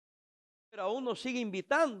pero aún nos sigue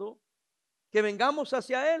invitando que vengamos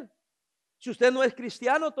hacia Él. Si usted no es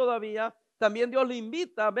cristiano todavía, también Dios le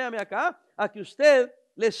invita, véame acá, a que usted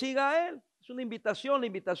le siga a Él. Es una invitación, la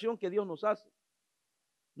invitación que Dios nos hace.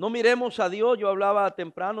 No miremos a Dios. Yo hablaba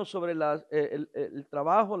temprano sobre el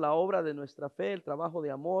trabajo, la obra de nuestra fe, el trabajo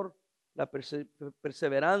de amor, la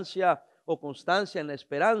perseverancia o constancia en la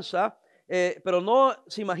esperanza. Pero no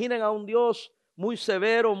se imaginen a un Dios muy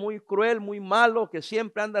severo, muy cruel, muy malo, que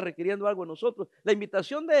siempre anda requiriendo algo de nosotros. La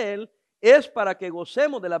invitación de Él es para que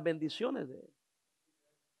gocemos de las bendiciones de Él.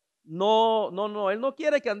 No, Él no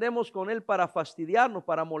quiere que andemos con Él para fastidiarnos,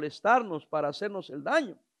 para molestarnos, para hacernos el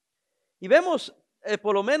daño. Y vemos,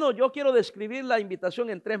 por lo menos yo quiero describir la invitación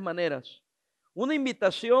en tres maneras. Una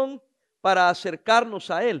invitación para acercarnos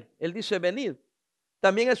a Él. Él dice, venid.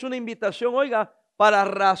 También es una invitación, oiga, para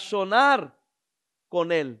razonar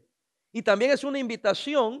con Él. Y también es una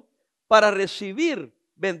invitación para recibir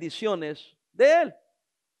bendiciones de Él.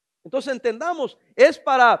 Entonces entendamos, es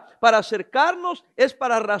para acercarnos, es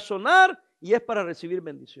para razonar y es para recibir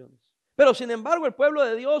bendiciones. Pero sin embargo el pueblo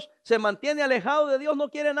de Dios se mantiene alejado de Dios,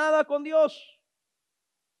 no quiere nada con Dios.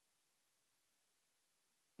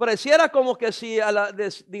 Pareciera como que si,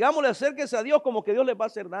 digamos, le acérquese a Dios, como que Dios les va a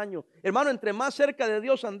hacer daño. Hermano, entre más cerca de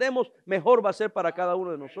Dios andemos, mejor va a ser para cada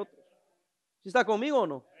uno de nosotros. ¿Sí está conmigo o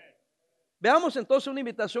no? Veamos entonces una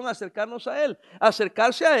invitación a acercarnos a Él.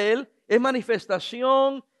 Acercarse a Él es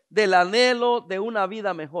manifestación del anhelo de una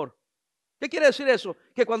vida mejor. ¿Qué quiere decir eso?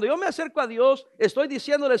 Que cuando yo me acerco a Dios, estoy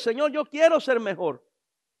diciéndole, Señor, yo quiero ser mejor.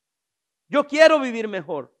 Yo quiero vivir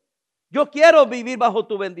mejor. Yo quiero vivir bajo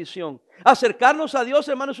tu bendición. Acercarnos a Dios,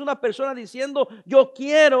 hermano, es una persona diciendo, yo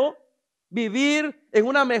quiero vivir en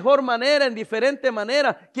una mejor manera, en diferente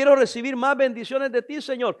manera. Quiero recibir más bendiciones de ti,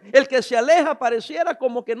 Señor. El que se aleja pareciera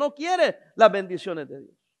como que no quiere las bendiciones de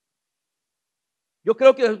Dios. Yo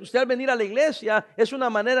creo que usted al venir a la iglesia es una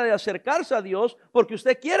manera de acercarse a Dios porque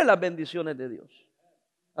usted quiere las bendiciones de Dios.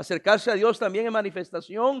 Acercarse a Dios también es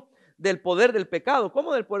manifestación del poder del pecado.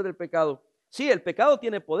 ¿Cómo del poder del pecado? Sí, el pecado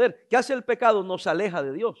tiene poder. ¿Qué hace el pecado? Nos aleja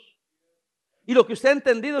de Dios. Y lo que usted ha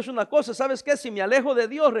entendido es una cosa, ¿sabes qué? Si me alejo de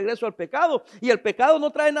Dios, regreso al pecado. Y el pecado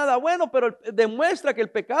no trae nada bueno, pero demuestra que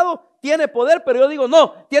el pecado tiene poder. Pero yo digo,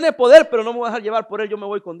 no, tiene poder, pero no me voy a dejar llevar por él, yo me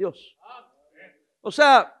voy con Dios. O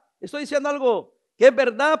sea, estoy diciendo algo que es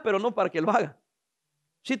verdad, pero no para que lo haga.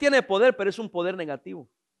 Sí tiene poder, pero es un poder negativo.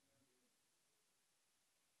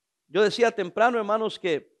 Yo decía temprano, hermanos,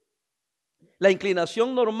 que la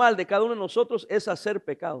inclinación normal de cada uno de nosotros es hacer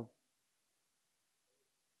pecado.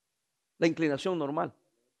 La inclinación normal.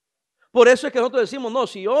 Por eso es que nosotros decimos, no,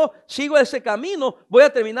 si yo sigo ese camino, voy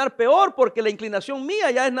a terminar peor, porque la inclinación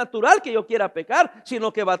mía ya es natural que yo quiera pecar,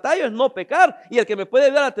 sino que batallo es no pecar, y el que me puede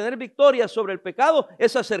ayudar a tener victoria sobre el pecado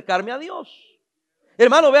es acercarme a Dios.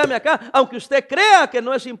 Hermano, véame acá, aunque usted crea que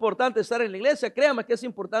no es importante estar en la iglesia, créame que es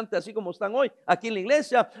importante, así como están hoy aquí en la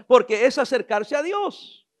iglesia, porque es acercarse a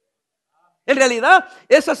Dios. En realidad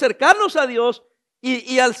es acercarnos a Dios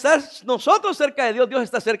y al estar nosotros cerca de Dios, Dios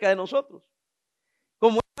está cerca de nosotros.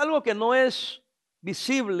 Como es algo que no es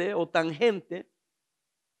visible o tangente,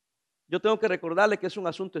 yo tengo que recordarle que es un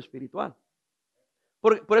asunto espiritual.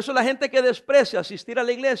 Por eso la gente que desprecia asistir a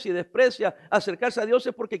la iglesia y desprecia acercarse a Dios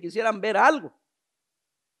es porque quisieran ver algo.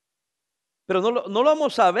 Pero no lo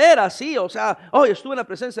vamos a ver así, o sea, estuve en la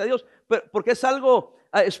presencia de Dios, porque es algo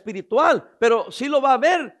espiritual, pero sí lo va a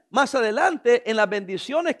ver más adelante en las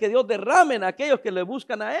bendiciones que Dios derrame en aquellos que le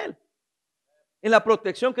buscan a Él, en la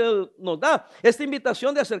protección que Dios nos da. Esta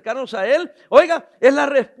invitación de acercarnos a Él, oiga, es la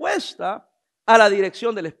respuesta a la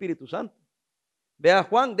dirección del Espíritu Santo. Vea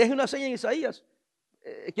Juan, deje una seña en Isaías.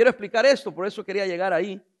 Quiero explicar esto, por eso quería llegar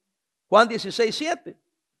ahí. Juan 16:7.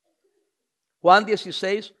 Juan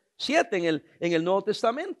 16:7 en el Nuevo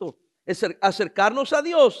Testamento. Es acercarnos a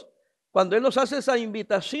Dios. Cuando Él nos hace esa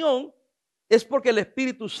invitación, es porque el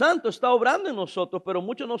Espíritu Santo está obrando en nosotros, pero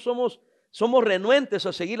muchos no somos renuentes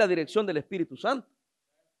a seguir la dirección del Espíritu Santo.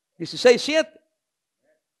 16:7.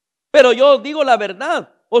 Pero yo digo la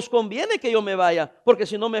verdad, os conviene que yo me vaya, porque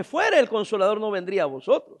si no me fuere, el Consolador no vendría a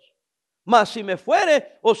vosotros. Mas si me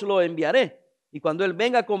fuere, os lo enviaré. Y cuando Él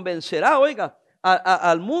venga, convencerá, oiga,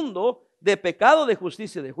 al mundo de pecado, de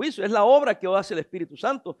justicia y de juicio. Es la obra que hace el Espíritu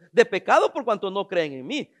Santo. De pecado por cuanto no creen en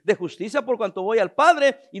mí. De justicia por cuanto voy al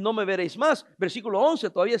Padre y no me veréis más. Versículo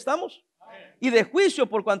 11, ¿todavía estamos? Y de juicio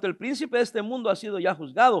por cuanto el príncipe de este mundo ha sido ya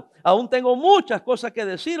juzgado. Aún tengo muchas cosas que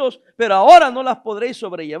deciros, pero ahora no las podréis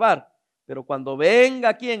sobrellevar. Pero cuando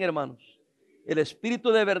venga, ¿quién, hermanos? El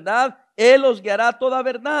Espíritu de verdad, Él os guiará a toda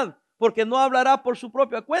verdad. Porque no hablará por su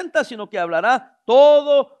propia cuenta, sino que hablará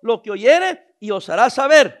todo lo que oyere y os hará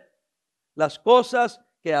saber las cosas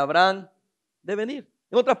que habrán de venir.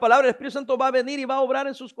 En otras palabras, el Espíritu Santo va a venir y va a obrar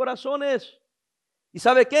en sus corazones. ¿Y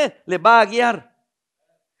sabe qué? Les va a guiar.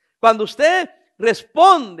 Cuando usted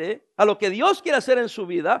responde a lo que Dios quiere hacer en su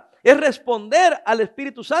vida, es responder al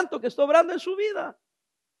Espíritu Santo que está obrando en su vida.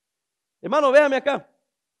 Hermano, véame acá.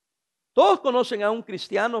 Todos conocen a un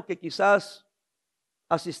cristiano que quizás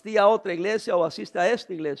asistía a otra iglesia o asiste a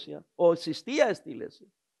esta iglesia o asistía a esta iglesia,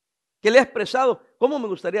 que le ha expresado cómo me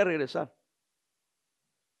gustaría regresar,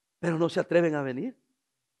 pero no se atreven a venir.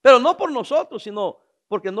 Pero no por nosotros, sino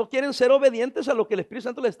porque no quieren ser obedientes a lo que el Espíritu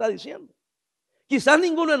Santo les está diciendo. Quizás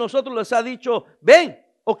ninguno de nosotros les ha dicho ven,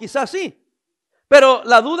 o quizás sí. Pero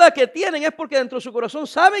la duda que tienen es porque dentro de su corazón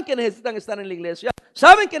saben que necesitan estar en la iglesia,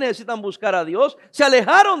 saben que necesitan buscar a Dios, se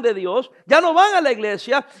alejaron de Dios, ya no van a la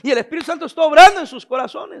iglesia y el Espíritu Santo está obrando en sus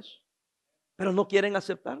corazones, pero no quieren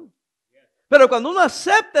aceptarlo. Pero cuando uno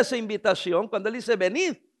acepta esa invitación, cuando Él dice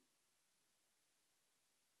venid,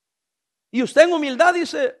 y usted en humildad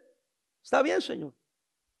dice, está bien, Señor,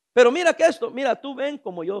 pero mira que esto, mira, tú ven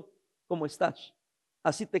como yo, como estás,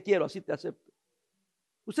 así te quiero, así te acepto.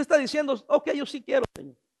 Usted está diciendo, ok, yo sí quiero,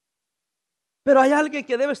 Señor. Pero hay alguien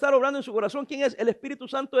que debe estar obrando en su corazón. ¿Quién es? El Espíritu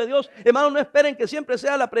Santo de Dios. Hermano, no esperen que siempre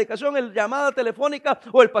sea la predicación, la llamada telefónica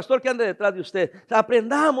o el pastor que ande detrás de usted.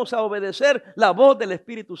 Aprendamos a obedecer la voz del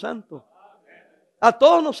Espíritu Santo. A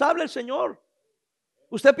todos nos habla el Señor.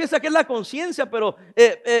 Usted piensa que es la conciencia, pero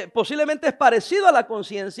posiblemente es parecido a la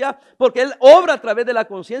conciencia, porque Él obra a través de la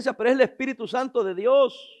conciencia, pero es el Espíritu Santo de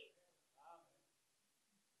Dios.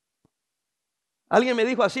 Alguien me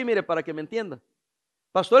dijo así, mire, para que me entienda.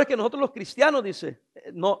 Pastores, que nosotros los cristianos, dice,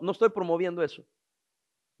 no estoy promoviendo eso.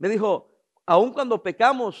 Me dijo, aun cuando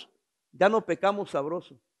pecamos, ya no pecamos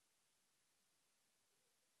sabroso.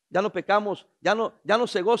 Ya no pecamos, ya no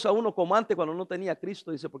se goza uno como antes cuando no tenía a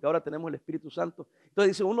Cristo, dice, porque ahora tenemos el Espíritu Santo. Entonces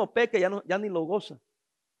dice, uno peca y ya ni lo goza.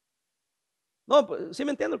 No, pues, ¿sí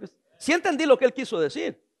me entiendo? Sí entendí lo que él quiso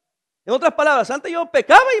decir. En otras palabras, antes yo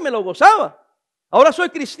pecaba y me lo gozaba. Ahora soy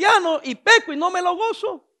cristiano y peco y no me lo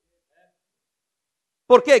gozo.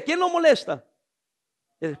 ¿Por qué? ¿Quién lo molesta?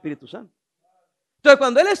 El Espíritu Santo. Entonces,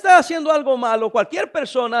 cuando Él está haciendo algo malo, cualquier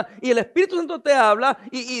persona, y el Espíritu Santo te habla,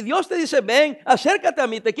 y Dios te dice, ven, acércate a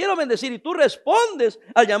mí, te quiero bendecir, y tú respondes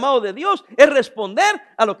al llamado de Dios, es responder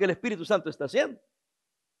a lo que el Espíritu Santo está haciendo.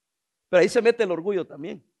 Pero ahí se mete el orgullo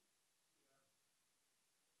también.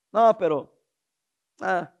 No, pero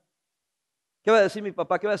 ¿qué va a decir mi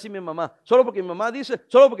papá? ¿Qué va a decir mi mamá? Solo porque mi mamá dice,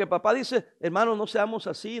 solo porque papá dice, hermano, no seamos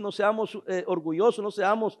así, no seamos orgullosos, no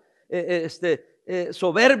seamos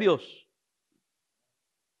soberbios.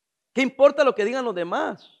 ¿Qué importa lo que digan los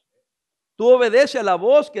demás? Tú obedeces a la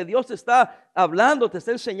voz que Dios te está hablando, te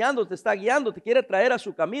está enseñando, te está guiando, te quiere traer a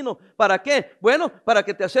su camino. ¿Para qué? Bueno, para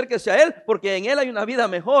que te acerques a Él, porque en Él hay una vida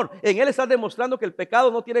mejor. En Él estás demostrando que el pecado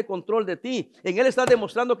no tiene control de ti. En Él estás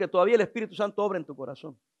demostrando que todavía el Espíritu Santo obra en tu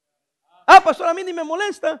corazón. Pastor, a mí ni me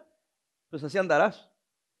molesta. Pues así andarás.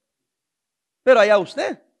 Pero allá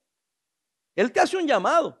usted. Él te hace un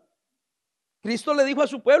llamado. Cristo le dijo a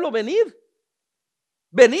su pueblo, venid.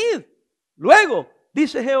 Venid. Luego,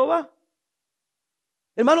 dice Jehová.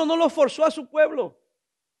 Hermano, no lo forzó a su pueblo.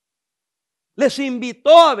 Les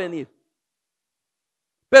invitó a venir.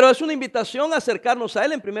 Pero es una invitación a acercarnos a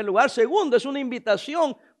Él en primer lugar. Segundo, es una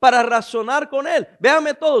invitación para razonar con Él.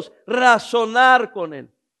 Véanme todos, razonar con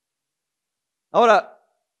Él. Ahora,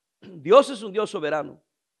 Dios es un Dios soberano.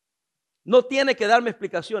 No tiene que darme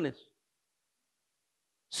explicaciones.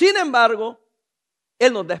 Sin embargo,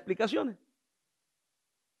 Él nos da explicaciones.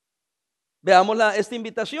 Veamos esta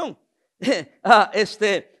invitación.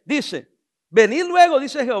 Dice, venid luego,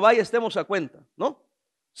 dice Jehová, y estemos a cuenta, ¿no?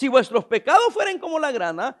 Si vuestros pecados fueren como la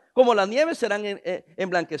grana, como la nieve serán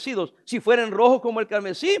emblanquecidos. Si fueren rojos como el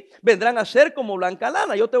carmesí, vendrán a ser como blanca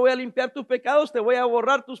lana. Yo te voy a limpiar tus pecados, te voy a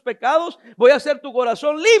borrar tus pecados, voy a hacer tu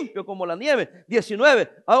corazón limpio como la nieve.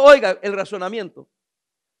 19, oiga el razonamiento.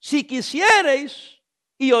 Si quisiereis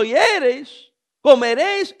y oyereis,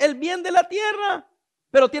 comeréis el bien de la tierra,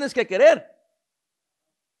 pero tienes que querer.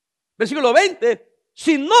 Versículo 20,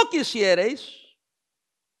 si no quisiereis,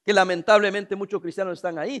 que lamentablemente muchos cristianos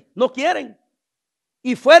están ahí, no quieren,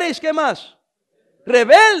 y fuereis, ¿qué más?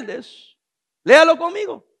 Rebeldes, léalo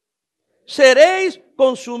conmigo, seréis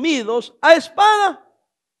consumidos a espada,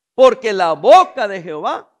 porque la boca de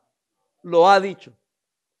Jehová lo ha dicho.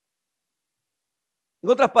 En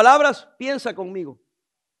otras palabras, piensa conmigo,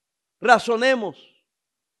 razonemos.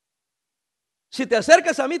 Si te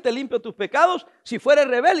acercas a mí, te limpio tus pecados. Si fueres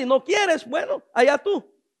rebelde y no quieres, bueno, allá tú.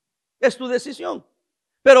 Es tu decisión.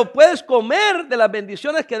 Pero puedes comer de las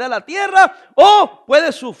bendiciones que da la tierra o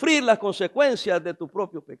puedes sufrir las consecuencias de tu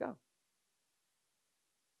propio pecado.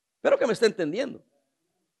 Espero que me esté entendiendo.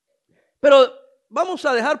 Pero vamos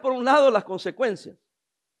a dejar por un lado las consecuencias.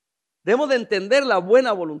 Debemos de entender la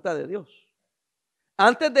buena voluntad de Dios.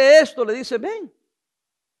 Antes de esto le dice, ven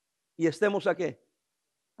y estemos ¿a qué?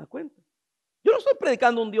 A cuenta. Yo no estoy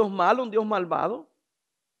predicando un Dios malo, un Dios malvado.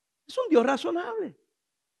 Es un Dios razonable.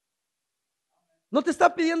 No te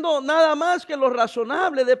está pidiendo nada más que lo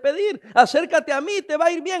razonable de pedir. Acércate a mí, te va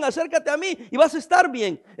a ir bien. Acércate a mí y vas a estar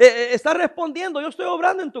bien. Estás respondiendo, yo estoy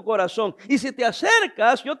obrando en tu corazón. Y si te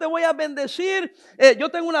acercas, yo te voy a bendecir. Yo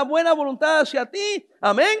tengo una buena voluntad hacia ti.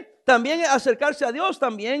 Amén. También acercarse a Dios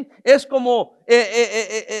también es como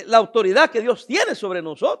la autoridad que Dios tiene sobre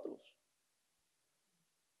nosotros.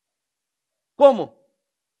 ¿Cómo?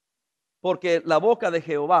 Porque la boca de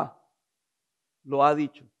Jehová lo ha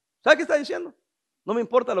dicho. ¿Sabe qué está diciendo? No me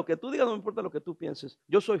importa lo que tú digas, no me importa lo que tú pienses.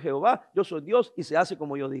 Yo soy Jehová, yo soy Dios y se hace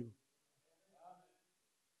como yo digo.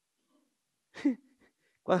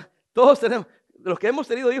 Todos tenemos, los que hemos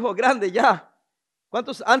tenido hijos grandes ya,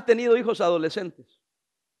 ¿cuántos han tenido hijos adolescentes?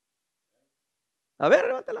 A ver,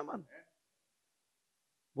 levante la mano.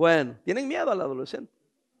 Bueno, tienen miedo al adolescente.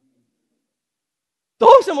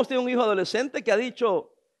 Todos hemos tenido un hijo adolescente que ha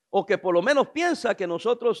dicho, o que por lo menos piensa que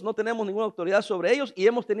nosotros no tenemos ninguna autoridad sobre ellos y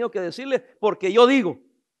hemos tenido que decirle porque yo digo.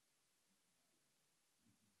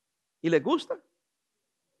 ¿Y les gusta?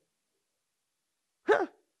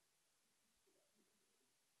 ¡Ja!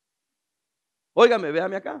 Óigame,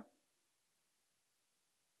 véame acá.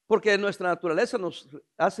 Porque nuestra naturaleza nos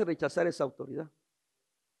hace rechazar esa autoridad.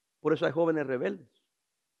 Por eso hay jóvenes rebeldes.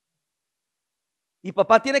 Y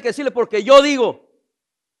papá tiene que decirle porque yo digo.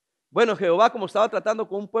 Bueno, Jehová, como estaba tratando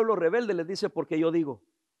con un pueblo rebelde, les dice porque yo digo.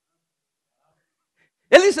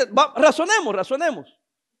 Él dice, razonemos.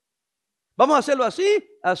 Vamos a hacerlo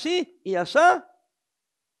así, así y así.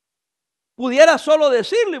 Pudiera solo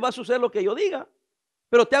decirlo y va a suceder lo que yo diga,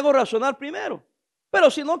 pero te hago razonar primero. Pero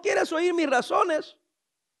si no quieres oír mis razones,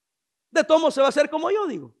 de todo modo se va a hacer como yo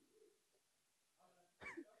digo.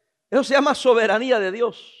 Eso se llama soberanía de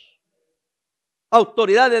Dios,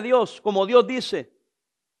 autoridad de Dios, como Dios dice.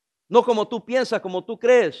 No como tú piensas, como tú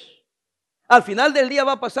crees. Al final del día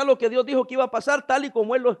va a pasar lo que Dios dijo que iba a pasar, tal y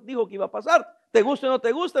como Él lo dijo que iba a pasar. Te guste o no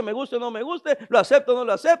te guste, me guste o no me guste, lo acepte o no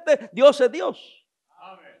lo acepte, Dios es Dios.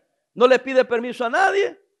 Amén. No le pide permiso a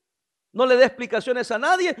nadie, no le da explicaciones a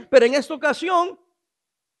nadie, pero en esta ocasión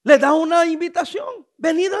le da una invitación.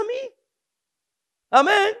 Venid a mí.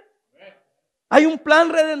 Amén. Hay un plan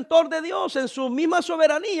redentor de Dios. En su misma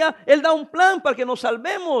soberanía, Él da un plan para que nos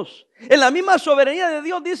salvemos. En la misma soberanía de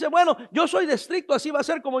Dios dice, bueno, yo soy estricto, así va a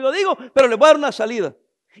ser como yo digo, pero les voy a dar una salida.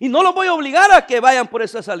 Y no los voy a obligar a que vayan por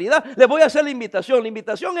esa salida, les voy a hacer la invitación. La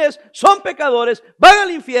invitación es, son pecadores, van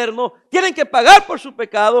al infierno, tienen que pagar por su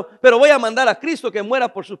pecado, pero voy a mandar a Cristo que muera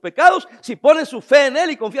por sus pecados. Si ponen su fe en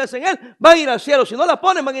Él y confianza en Él, van a ir al cielo. Si no la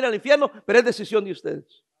ponen, van a ir al infierno, pero es decisión de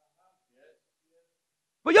ustedes.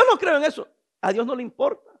 Pues yo no creo en eso. A Dios no le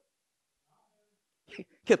importa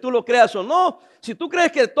que tú lo creas o no. Si tú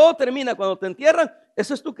crees que todo termina cuando te entierran,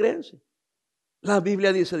 esa es tu creencia. La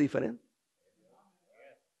Biblia dice diferente.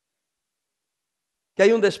 Que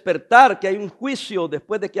hay un despertar, que hay un juicio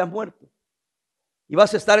después de que has muerto. Y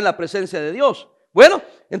vas a estar en la presencia de Dios. Bueno,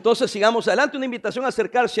 entonces sigamos adelante. Una invitación a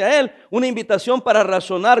acercarse a Él. Una invitación para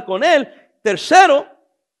razonar con Él. Tercero,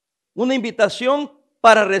 una invitación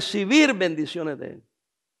para recibir bendiciones de Él.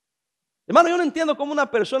 Hermano, yo no entiendo cómo una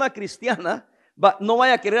persona cristiana no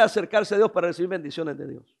vaya a querer acercarse a Dios para recibir bendiciones de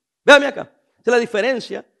Dios. Véame acá. Esa es la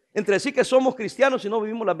diferencia entre decir que somos cristianos y no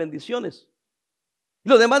vivimos las bendiciones. Y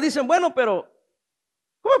los demás dicen, bueno, pero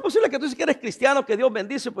 ¿cómo es posible que tú dices que eres cristiano, que Dios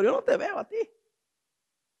bendice, pero yo no te veo a ti?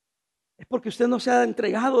 Es porque usted no se ha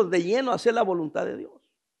entregado de lleno a hacer la voluntad de Dios.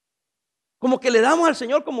 Como que le damos al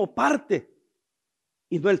Señor como parte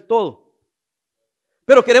y no el todo.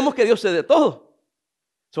 Pero queremos que Dios se dé todo.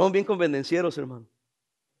 Somos bien convenencieros, hermano.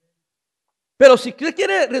 Pero si usted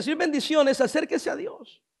quiere recibir bendiciones, acérquese a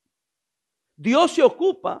Dios. Dios se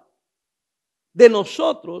ocupa de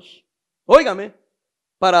nosotros, óigame,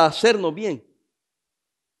 para hacernos bien.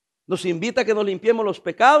 Nos invita a que nos limpiemos los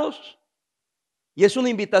pecados y es una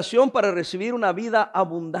invitación para recibir una vida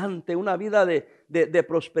abundante, una vida de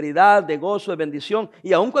prosperidad, de gozo, de bendición.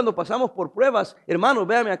 Y aun cuando pasamos por pruebas, hermanos,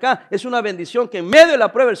 véame acá, es una bendición que en medio de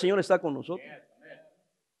la prueba el Señor está con nosotros.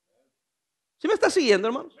 ¿Sí me está siguiendo,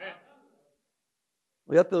 hermanos?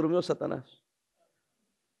 O ya te durmió Satanás.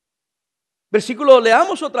 Versículo,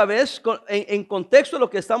 leamos otra vez en contexto de lo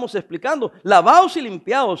que estamos explicando. Lavaos y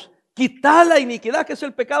limpiaos, quitad la iniquidad, que es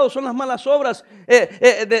el pecado, son las malas obras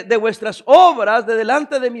de vuestras obras, de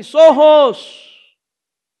delante de mis ojos.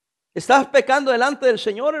 ¿Estás pecando delante del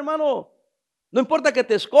Señor, hermano? No importa que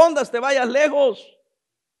te escondas, te vayas lejos.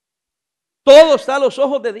 Todo está a los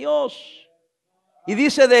ojos de Dios. Y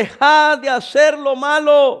dice, dejad de hacer lo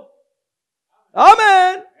malo.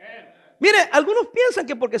 Amén. Mire, algunos piensan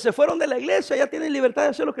que porque se fueron de la iglesia ya tienen libertad de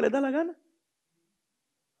hacer lo que les da la gana.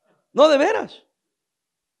 No, de veras.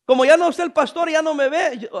 Como ya no está el pastor, ya no me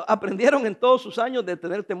ve. Aprendieron en todos sus años de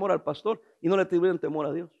tener temor al pastor y no le tuvieron temor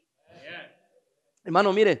a Dios.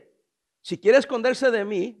 Hermano, mire, si quiere esconderse de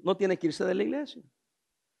mí, no tiene que irse de la iglesia.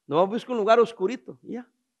 No busca un lugar oscurito, ya.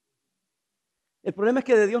 El problema es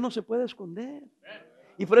que de Dios no se puede esconder.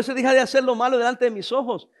 Y por eso deja de hacer lo malo delante de mis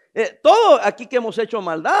ojos. Todo aquí que hemos hecho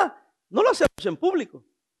maldad, no lo hacemos en público.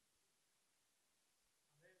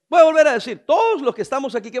 Voy a volver a decir, todos los que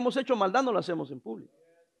estamos aquí que hemos hecho maldad no lo hacemos en público.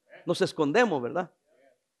 Nos escondemos, ¿verdad?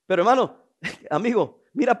 Pero hermano, amigo,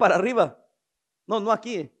 mira para arriba. No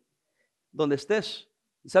aquí, donde estés.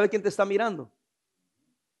 ¿Y sabe quién te está mirando?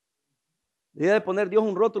 Debería de poner Dios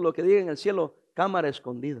un rótulo que diga en el cielo, cámara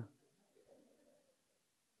escondida.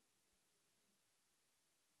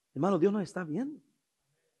 Hermano, Dios nos está viendo.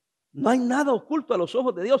 No hay nada oculto a los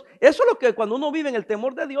ojos de Dios. Eso es lo que cuando uno vive en el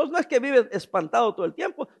temor de Dios, no es que vive espantado todo el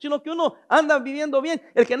tiempo, sino que uno anda viviendo bien.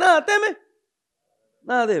 El que nada teme,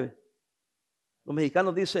 nada debe. Los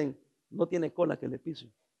mexicanos dicen, no tiene cola que le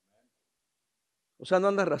pise. O sea, no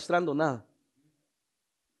anda arrastrando nada.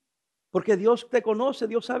 Porque Dios te conoce,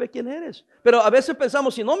 Dios sabe quién eres. Pero a veces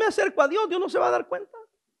pensamos, si no me acerco a Dios, Dios no se va a dar cuenta.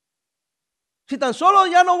 Si tan solo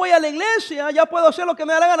ya no voy a la iglesia, ya puedo hacer lo que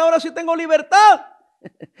me da la gana, ahora sí tengo libertad.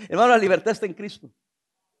 Hermano, la libertad está en Cristo.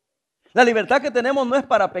 La libertad que tenemos no es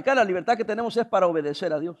para pecar, la libertad que tenemos es para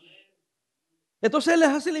obedecer a Dios. Entonces Él les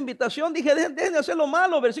hace la invitación, dije, dejen de hacer lo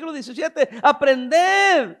malo, versículo 17,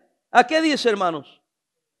 aprended. ¿A qué dice, hermanos?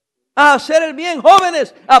 A hacer el bien.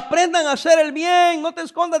 Jóvenes, aprendan a hacer el bien, no te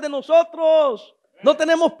escondas de nosotros, no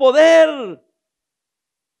tenemos poder.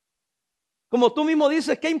 Como tú mismo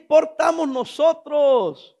dices, ¿qué importamos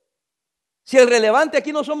nosotros? Si el relevante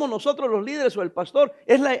aquí no somos nosotros los líderes o el pastor,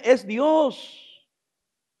 es Dios.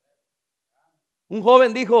 Un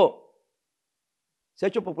joven dijo, se ha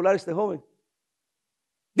hecho popular este joven,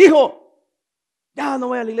 dijo, ya no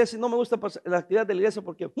voy a la iglesia, no me gusta la actividad de la iglesia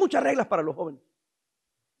porque muchas reglas para los jóvenes.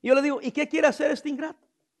 Y yo le digo, ¿y qué quiere hacer este ingrato?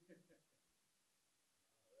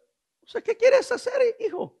 O sea, ¿qué quieres hacer,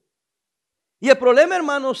 hijo? Y el problema,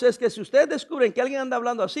 hermanos, es que si ustedes descubren que alguien anda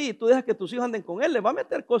hablando así y tú dejas que tus hijos anden con él, le va a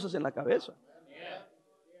meter cosas en la cabeza.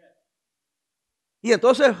 Y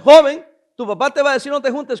entonces, joven, tu papá te va a decir no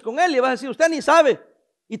te juntes con él y vas a decir, usted ni sabe.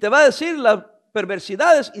 Y te va a decir las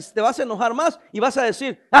perversidades y te vas a enojar más y vas a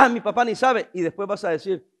decir, mi papá ni sabe. Y después vas a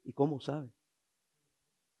decir, ¿y cómo sabe?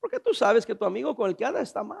 Porque tú sabes que tu amigo con el que anda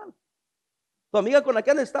está mal. Tu amiga con la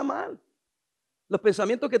que anda está mal. Los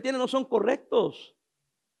pensamientos que tiene no son correctos.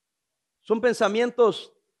 Son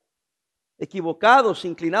pensamientos equivocados,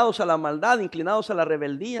 inclinados a la maldad, inclinados a la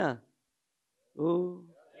rebeldía.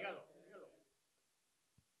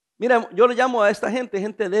 Mira, yo le llamo a esta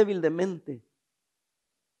gente débil de mente.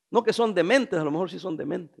 No que son dementes, a lo mejor sí son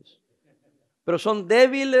dementes, pero son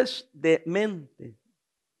débiles de mente.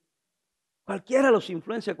 Cualquiera los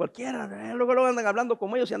influencia, cualquiera. Luego andan hablando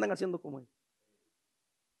como ellos y andan haciendo como ellos.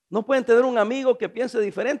 No pueden tener un amigo que piense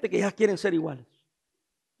diferente, que ya quieren ser iguales.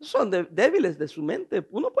 Son débiles de su mente.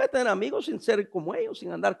 Uno puede tener amigos sin ser como ellos,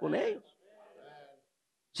 sin andar con ellos,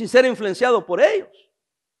 sin ser influenciado por ellos.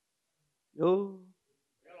 Pero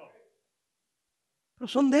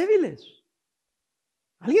son débiles.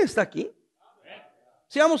 ¿Alguien está aquí?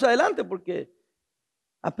 Sigamos adelante porque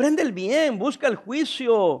aprende el bien, busca el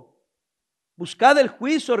juicio. Buscad el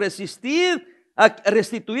juicio, restituid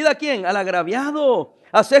a quién, al agraviado,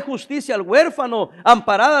 hacer justicia al huérfano,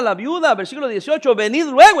 amparad a la viuda. Versículo 18, venid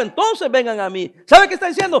luego, entonces vengan a mí. ¿Sabe qué está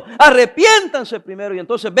diciendo? Arrepiéntanse primero y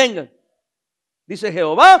entonces vengan. Dice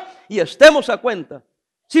Jehová, y estemos a cuenta.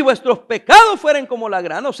 Si vuestros pecados fueren como la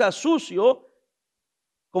grana, o sea, sucio,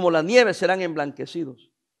 como la nieve serán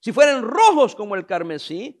emblanquecidos. Si fueren rojos como el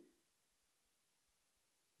carmesí,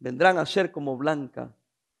 vendrán a ser como blanca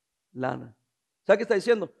lana. ¿Sabe qué está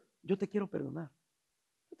diciendo? Yo te quiero perdonar.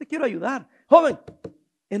 Yo te quiero ayudar. Joven,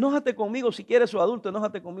 enójate conmigo si quieres, o adulto,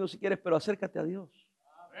 enójate conmigo si quieres, pero acércate a Dios.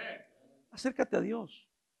 Acércate a Dios.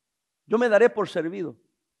 Yo me daré por servido.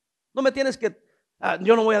 No me tienes que,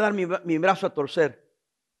 yo no voy a dar mi brazo a torcer.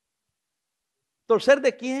 ¿Torcer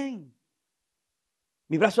de quién?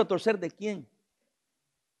 ¿Mi brazo a torcer de quién?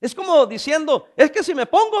 Es como diciendo, es que si me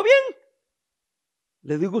pongo bien,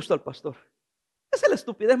 le doy gusto al pastor. Esa es la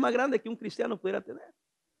estupidez más grande que un cristiano pudiera tener.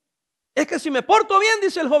 Es que si me porto bien,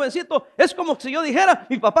 dice el jovencito, es como si yo dijera,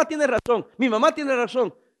 mi papá tiene razón, mi mamá tiene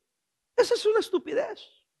razón. Esa es una estupidez.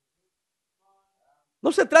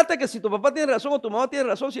 No se trata de que si tu papá tiene razón o tu mamá tiene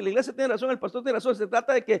razón, si la iglesia tiene razón, el pastor tiene razón. Se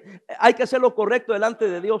trata de que hay que hacer lo correcto delante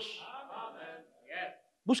de Dios.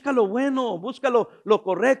 Busca lo bueno, busca lo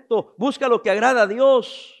correcto, busca lo que agrada a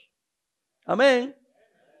Dios. Amén.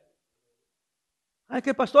 Ay,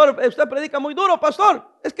 que pastor, usted predica muy duro,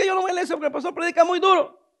 pastor. Es que yo no me le porque el pastor predica muy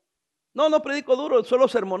duro. No, no predico duro, solo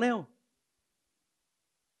sermoneo.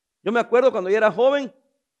 Yo me acuerdo cuando yo era joven,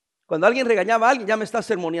 cuando alguien regañaba a alguien, ya me está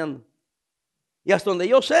sermoneando. Y hasta donde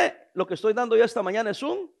yo sé, lo que estoy dando yo esta mañana es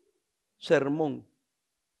un sermón.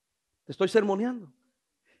 Te estoy sermoneando.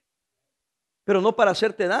 Pero no para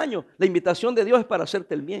hacerte daño. La invitación de Dios es para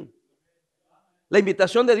hacerte el bien. La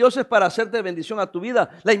invitación de Dios es para hacerte bendición a tu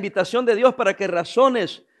vida. La invitación de Dios es para que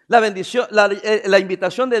razones. La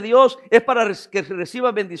invitación de Dios es para que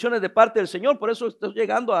recibas bendiciones de parte del Señor. Por eso estoy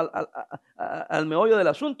llegando al meollo del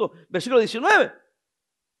asunto. Versículo 19.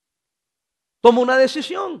 Toma una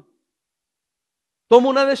decisión. Toma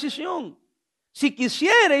una decisión. Si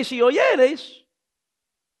quisiereis y oyereis,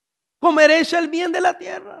 comeréis el bien de la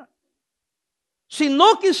tierra. Si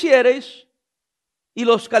no quisiereis, y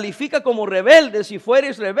los califica como rebeldes, si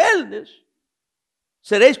fuereis rebeldes,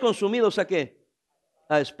 seréis consumidos ¿a qué?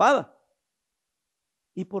 A espada.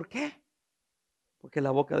 ¿Y por qué? Porque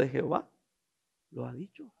la boca de Jehová lo ha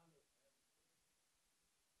dicho.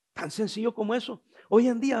 Tan sencillo como eso. Hoy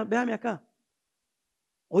en día, véame acá.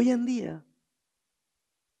 Hoy en día,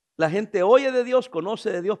 la gente oye de Dios,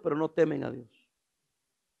 conoce de Dios, pero no temen a Dios.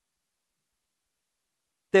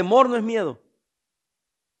 Temor no es miedo.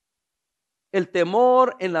 El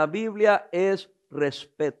temor en la Biblia es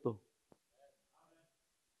respeto.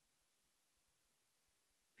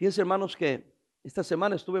 Fíjense, hermanos, que esta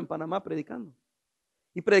semana estuve en Panamá predicando.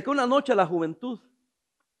 Y prediqué una noche a la juventud.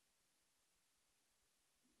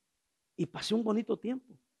 Y pasé un bonito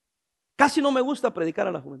tiempo. Casi no me gusta predicar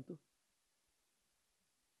a la juventud.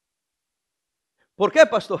 ¿Por qué,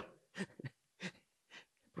 pastor?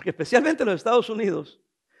 Porque especialmente en los Estados Unidos,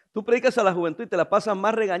 tú predicas a la juventud y te la pasas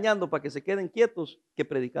más regañando para que se queden quietos que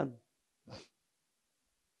predicando.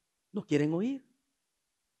 No quieren oír.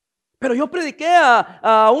 Pero yo prediqué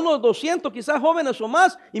a unos 200 quizás jóvenes o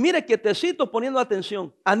más, y mire quietecito poniendo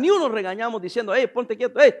atención. A ni uno regañamos diciendo, hey, ponte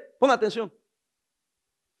quieto, hey, pon atención.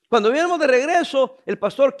 Cuando vinimos de regreso, el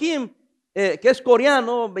pastor Kim, que es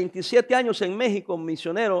coreano, 27 años en México,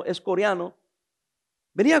 misionero, es coreano,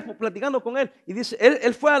 venía platicando con él y dice,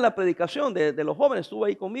 él fue a la predicación de los jóvenes, estuvo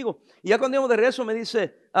ahí conmigo. Y ya cuando íbamos de regreso me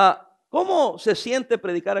dice, ¿cómo se siente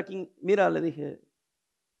predicar aquí? Mira, le dije,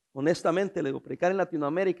 honestamente, le digo, predicar en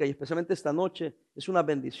Latinoamérica y especialmente esta noche es una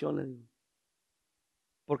bendición, le digo.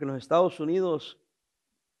 Porque en los Estados Unidos,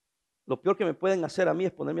 lo peor que me pueden hacer a mí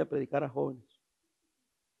es ponerme a predicar a jóvenes.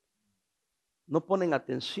 No ponen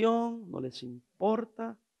atención, no les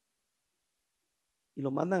importa y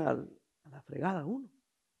lo mandan a la fregada a uno.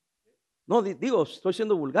 No, digo, estoy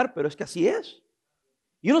siendo vulgar, pero es que así es.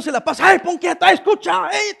 Y uno se la pasa, ¡ay, pon quieta, escucha!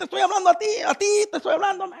 ¡Ey, te estoy hablando a ti te estoy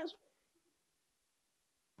hablando a eso!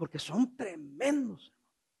 Porque son tremendos.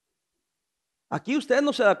 Aquí usted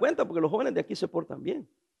no se da cuenta porque los jóvenes de aquí se portan bien.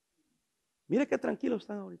 Mire qué tranquilos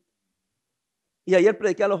están ahorita. Y ayer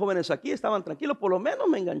prediqué a los jóvenes aquí, estaban tranquilos, por lo menos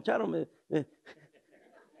me engancharon,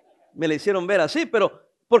 me le hicieron ver así, pero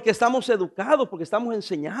porque estamos educados, porque estamos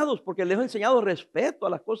enseñados, porque les he enseñado respeto a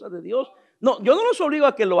las cosas de Dios. No, yo no los obligo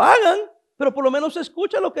a que lo hagan, pero por lo menos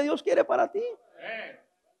escucha lo que Dios quiere para ti.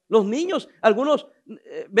 Los niños, algunos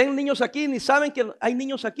ven niños aquí ni saben que hay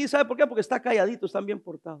niños aquí. ¿Sabe por qué? Porque está calladito, están bien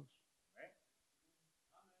portados.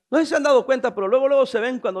 No sé si se han dado cuenta, pero luego se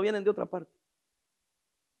ven cuando vienen de otra parte.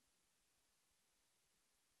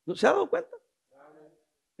 ¿No se ha dado cuenta?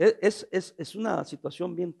 Es una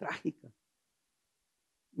situación bien trágica.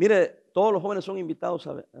 Mire, todos los jóvenes son invitados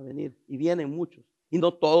a venir y vienen muchos. Y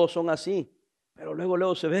no todos son así. Pero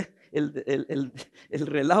luego se ve el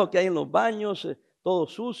relajo que hay en los baños, todo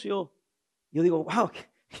sucio. Yo digo, wow,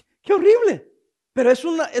 qué horrible. Pero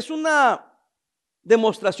es una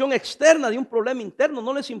demostración externa de un problema interno.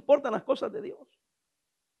 No les importan las cosas de Dios.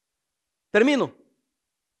 Termino.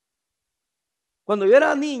 Cuando yo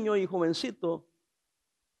era niño y jovencito,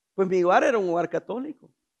 pues mi hogar era un hogar católico.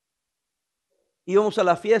 Íbamos a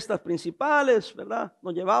las fiestas principales, ¿verdad?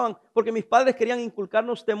 Nos llevaban, porque mis padres querían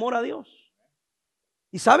inculcarnos temor a Dios.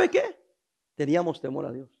 ¿Y sabe qué? Teníamos temor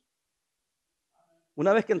a Dios.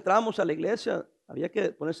 Una vez que entramos a la iglesia, había que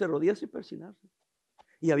ponerse rodillas y persinarse.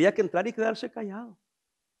 Y había que entrar y quedarse callado.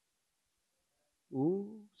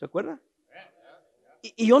 ¿Se acuerda?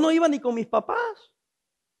 Y yo no iba ni con mis papás.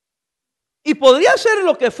 Y podría ser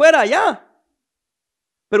lo que fuera allá.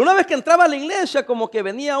 Pero una vez que entraba a la iglesia, como que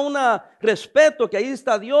venía un respeto, que ahí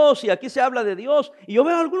está Dios y aquí se habla de Dios. Y yo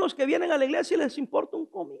veo a algunos que vienen a la iglesia y les importa un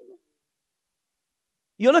comino.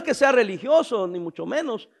 Y yo no es que sea religioso, ni mucho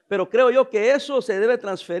menos, pero creo yo que eso se debe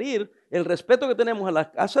transferir, el respeto que tenemos a la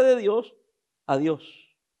casa de Dios, a Dios.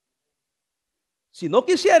 Si no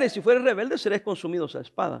quisieres, si fueres rebelde, seréis consumidos a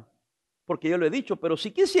espada. Porque yo lo he dicho, pero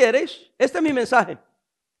si quisieres, este es mi mensaje.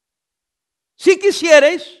 Si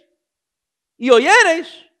quisieres y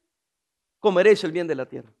oyereis, comeréis el bien de la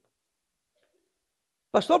tierra.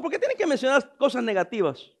 Pastor, ¿por qué tienen que mencionar cosas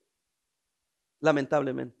negativas?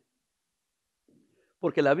 Lamentablemente.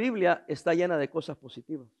 Porque la Biblia está llena de cosas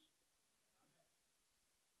positivas.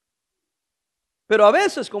 Pero a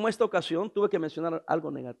veces, como esta ocasión, tuve que mencionar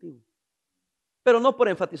algo negativo. Pero no por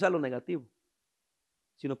enfatizar lo negativo,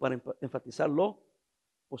 sino para enfatizar lo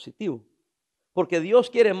positivo. Porque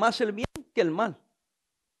Dios quiere más el bien que el mal.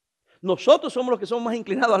 Nosotros somos los que somos más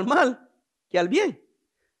inclinados al mal que al bien.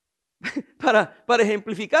 Para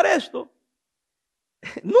ejemplificar esto,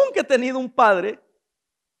 nunca he tenido un padre,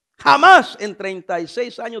 jamás en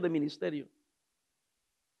 36 años de ministerio,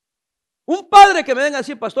 un padre que me venga a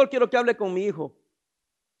decir, pastor, quiero que hable con mi hijo.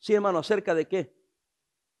 Sí, hermano, ¿acerca de qué?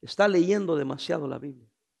 Está leyendo demasiado la Biblia.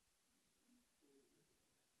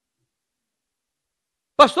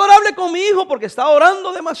 Pastor, hable con mi hijo porque está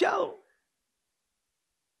orando demasiado.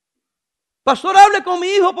 Pastor, hable con mi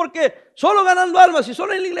hijo porque solo ganando almas y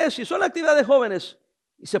solo en la iglesia y solo en actividades jóvenes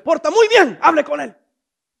y se porta muy bien, hable con él.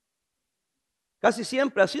 Casi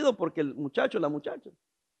siempre ha sido porque el muchacho o la muchacha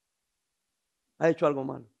ha hecho algo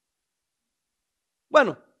malo.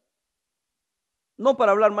 Bueno, no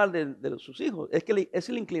para hablar mal de sus hijos, es que es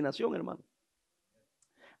la inclinación, hermano.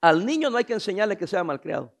 Al niño no hay que enseñarle que sea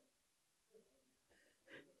malcriado.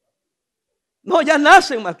 No, ya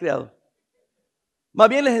nacen malcriados. Más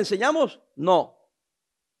bien les enseñamos, no.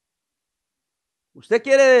 Usted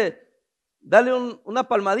quiere darle una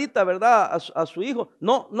palmadita, ¿verdad? A su hijo.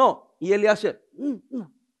 No, no. Y él le hace,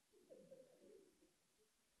 no.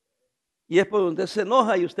 Y es por donde se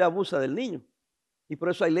enoja y usted abusa del niño. Y por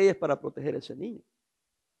eso hay leyes para proteger a ese niño.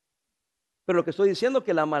 Pero lo que estoy diciendo es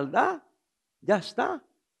que la maldad ya está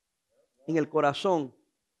en el corazón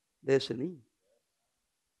de ese niño.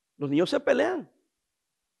 Los niños se pelean.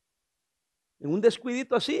 En un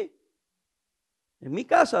descuidito así. En mi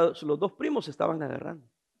casa los dos primos se estaban agarrando.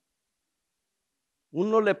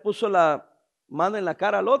 Uno le puso la mano en la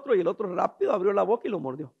cara al otro y el otro rápido abrió la boca y lo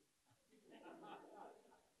mordió.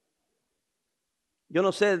 Yo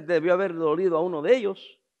no sé, debió haber dolido a uno de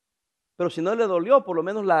ellos, pero si no le dolió, por lo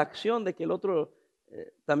menos la acción de que el otro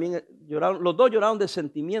también lloraron. Los dos lloraron de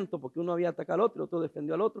sentimiento porque uno había atacado al otro y el otro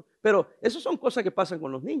defendió al otro. Pero esas son cosas que pasan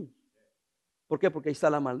con los niños. ¿Por qué? Porque ahí está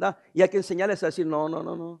la maldad. Y hay que enseñarles a decir, no, no,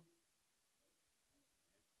 no, no.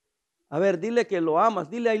 A ver, dile que lo amas,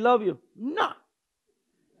 dile I love you. No.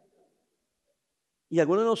 Y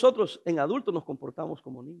algunos de nosotros en adultos nos comportamos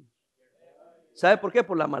como niños. ¿Sabe por qué?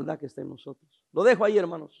 Por la maldad que está en nosotros. Lo dejo ahí,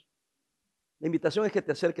 hermanos. La invitación es que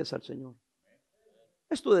te acerques al Señor.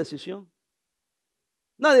 Es tu decisión.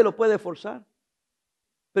 Nadie lo puede forzar.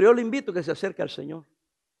 Pero yo le invito a que se acerque al Señor.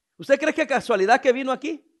 ¿Usted cree que es casualidad que vino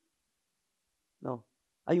aquí? No,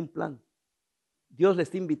 hay un plan. Dios le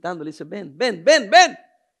está invitando, le dice, ven, ven, ven, ven.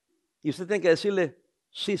 Y usted tiene que decirle,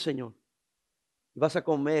 sí, Señor. Y vas a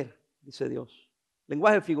comer, dice Dios.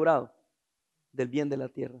 Lenguaje figurado del bien de la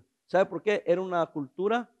tierra. ¿Sabe por qué? Era una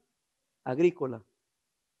cultura agrícola.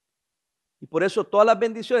 Y por eso todas las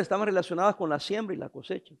bendiciones estaban relacionadas con la siembra y la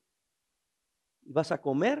cosecha. Y vas a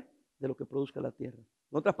comer de lo que produzca la tierra.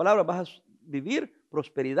 En otras palabras, vas a vivir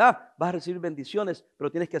prosperidad, vas a recibir bendiciones, pero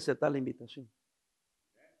tienes que aceptar la invitación.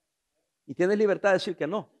 Y tienes libertad de decir que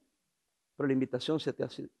no, pero la invitación se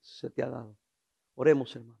te ha dado.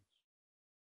 Oremos, hermano.